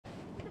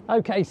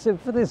Okay, so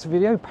for this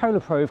video,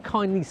 PolarPro have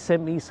kindly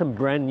sent me some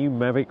brand new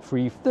Mavic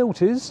 3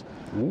 filters.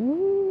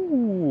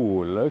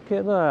 Ooh, look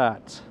at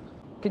that.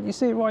 Can you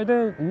see it right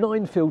there?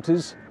 9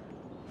 filters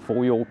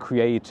for your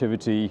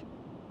creativity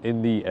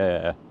in the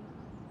air.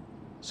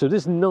 So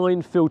this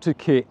 9 filter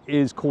kit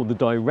is called the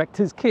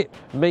Director's Kit.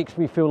 Makes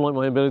me feel like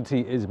my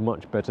ability is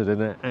much better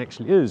than it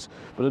actually is.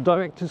 But the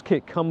Director's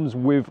Kit comes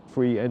with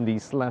 3 ND/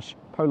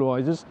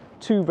 polarizers,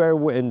 2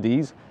 variable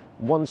NDs,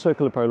 1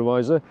 circular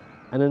polarizer,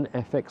 and an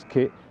FX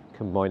kit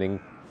combining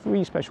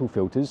 3 special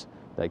filters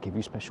that give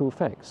you special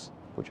effects,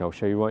 which I'll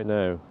show you right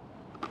now.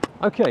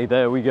 Okay,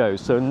 there we go.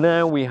 So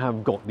now we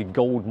have got the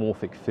gold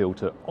morphic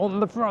filter on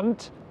the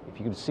front, if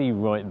you can see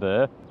right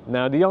there.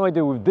 Now the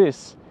idea with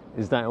this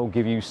is that it will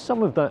give you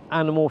some of that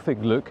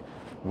anamorphic look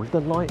with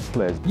the light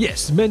flares.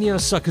 Yes, many are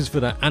suckers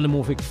for that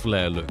anamorphic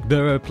flare look.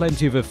 There are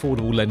plenty of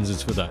affordable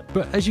lenses for that,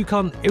 but as you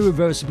can't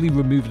irreversibly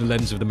remove the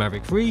lens of the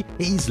Mavic 3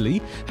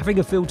 easily, having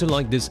a filter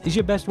like this is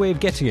your best way of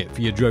getting it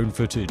for your drone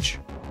footage.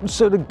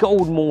 So the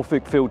gold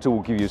morphic filter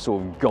will give you a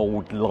sort of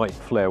gold light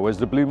flare, whereas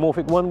the blue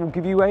morphic one will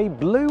give you a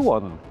blue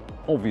one,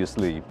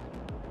 obviously.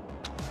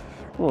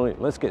 Right,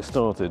 let's get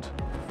started.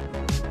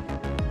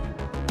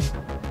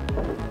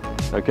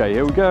 Okay,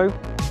 here we go.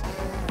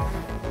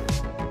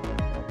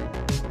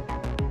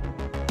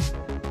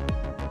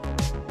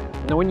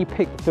 Now when you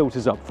pick the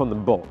filters up from the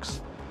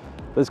box,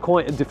 there's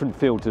quite a different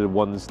feel to the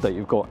ones that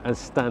you've got as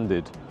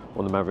standard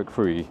on the Mavic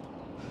 3.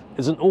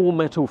 It's an all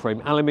metal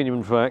frame, aluminium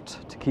in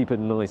fact, to keep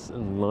it nice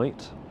and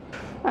light.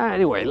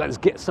 Anyway, let's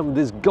get some of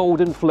this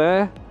golden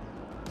flare.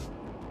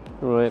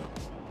 Right,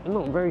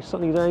 not a very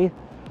sunny day.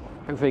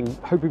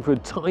 Hoping for a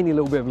tiny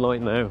little bit of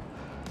light now.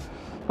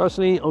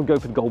 Personally, I'll go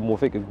for the gold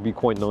morphic. It would be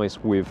quite nice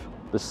with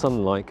the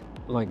sunlight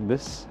like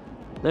this.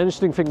 The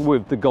interesting thing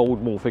with the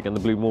gold morphic and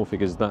the blue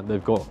morphic is that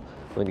they've got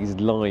like these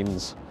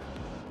lines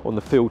on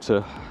the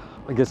filter.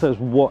 I guess that's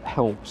what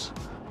helps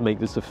make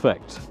this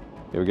effect.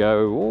 Here we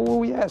go.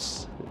 Oh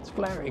yes, it's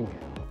flaring.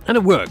 And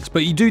it works,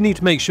 but you do need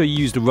to make sure you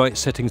use the right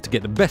settings to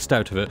get the best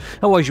out of it,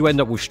 otherwise you end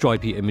up with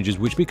stripy images,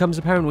 which becomes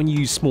apparent when you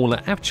use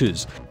smaller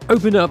apertures.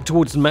 Open up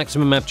towards the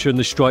maximum aperture and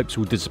the stripes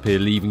will disappear,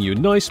 leaving you a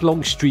nice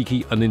long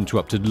streaky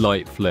uninterrupted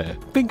light flare.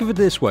 Think of it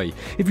this way,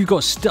 if you've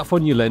got stuff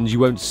on your lens you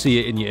won't see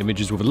it in your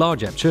images with a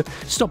large aperture,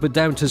 stop it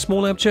down to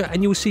small aperture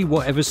and you'll see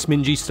whatever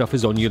smingy stuff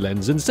is on your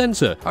lens and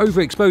sensor.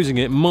 Overexposing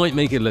it might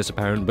make it less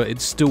apparent, but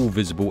it's still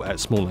visible at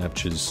small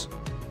apertures.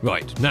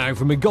 Right, now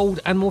from a gold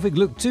anamorphic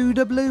look to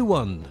the blue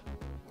one.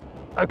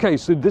 Okay,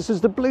 so this is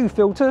the blue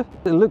filter.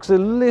 It looks a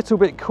little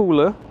bit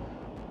cooler.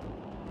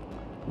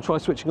 I'll try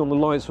switching on the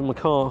lights from the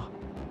car.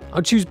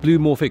 I'd choose blue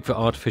morphic for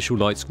artificial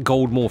lights,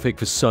 gold morphic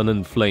for sun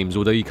and flames,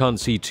 although you can't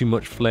see too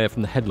much flare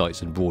from the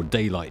headlights in broad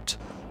daylight.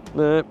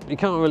 No, you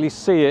can't really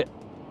see it.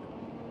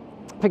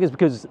 I think it's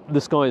because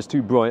the sky is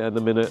too bright at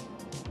the minute.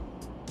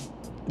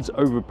 It's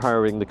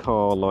overpowering the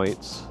car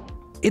lights.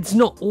 It's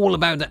not all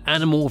about the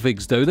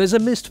anamorphics though, there's a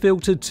mist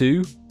filter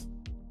too.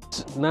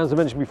 Now, as I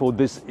mentioned before,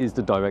 this is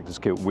the Director's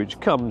Kit, which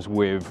comes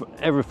with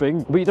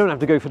everything, but you don't have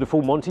to go for the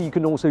full Monty. You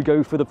can also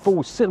go for the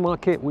full Cinema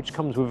Kit, which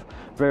comes with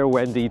variable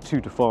ND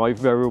 2 to 5,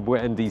 variable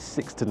ND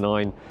 6 to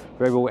 9,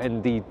 variable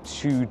ND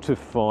 2 to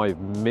 5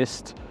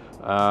 mist,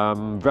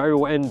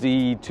 variable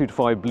ND 2 to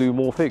 5 blue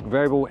morphic,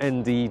 variable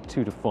ND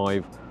 2 to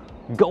 5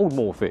 gold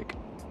morphic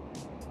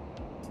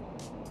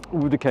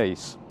with the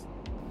case.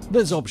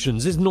 There's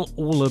options, it's not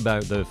all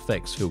about the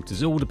effects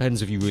filters, it all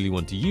depends if you really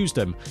want to use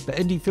them, but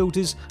ND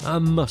filters are a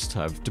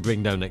must-have to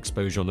bring down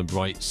exposure on a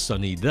bright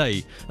sunny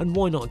day, and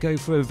why not go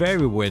for a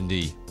variable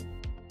ND?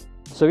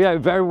 So yeah,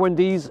 variable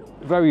NDs,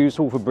 very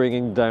useful for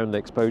bringing down the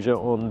exposure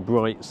on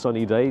bright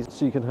sunny days,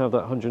 so you can have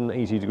that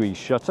 180-degree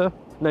shutter.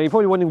 Now you're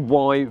probably wondering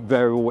why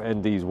variable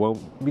NDs? Well,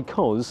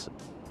 because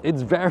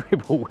it's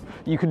variable.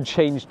 You can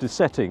change the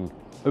setting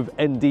of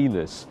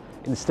ND-ness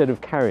instead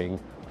of carrying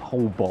a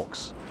whole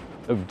box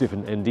of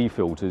different ND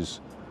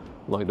filters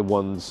like the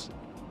ones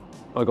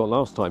I got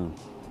last time,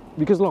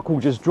 because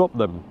Lockwool just dropped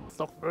them.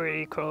 That's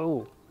really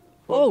cool.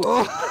 Oh!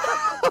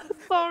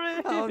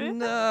 Sorry. Oh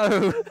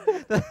no!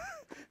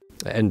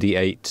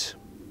 ND8,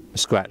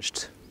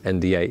 scratched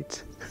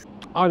ND8.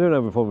 I don't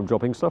have a problem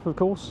dropping stuff, of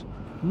course.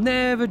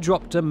 Never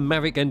dropped a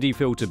Mavic ND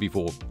filter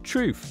before,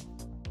 truth.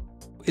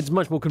 It's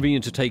much more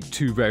convenient to take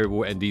 2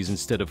 variable NDs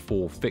instead of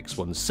 4 fixed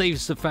ones.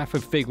 Saves the faff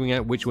of figuring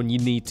out which one you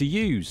need to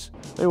use.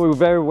 Anyway, with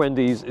variable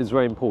NDs, it's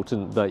very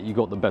important that you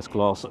got the best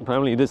glass.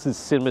 Apparently this is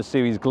Cinema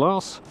Series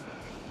glass.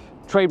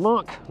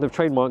 Trademark, they've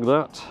trademarked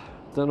that.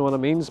 Don't know what that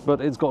means, but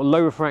it's got a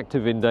low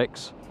refractive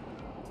index,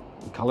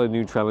 color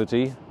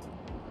neutrality,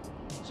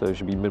 so it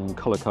should be minimum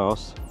color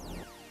cast.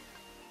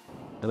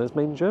 And it's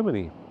made in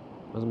Germany,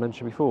 as I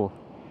mentioned before.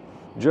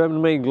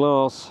 German-made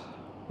glass,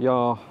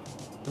 yeah.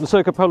 The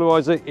circular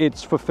polarizer,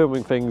 it's for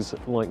filming things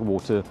like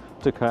water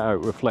to cut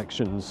out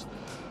reflections.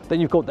 Then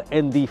you've got the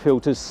ND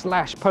filters /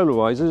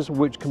 polarizers,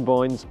 which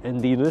combines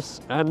ND-ness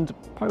and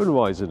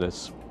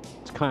polarizerness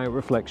to cut out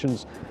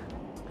reflections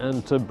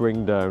and to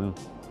bring down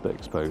the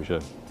exposure.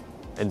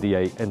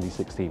 ND8,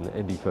 ND16,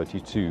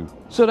 ND32.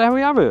 So there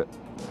we have it.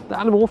 The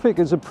anamorphic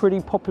is a pretty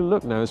popular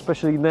look now,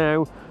 especially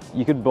now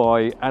you can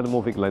buy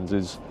anamorphic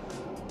lenses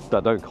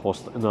that don't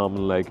cost an arm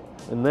and a leg.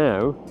 And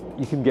now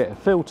you can get a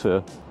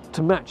filter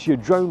to match your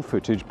drone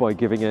footage by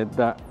giving it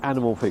that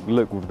anamorphic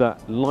look with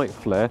that light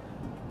flare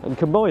and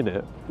combine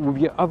it with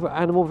your other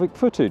anamorphic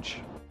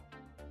footage.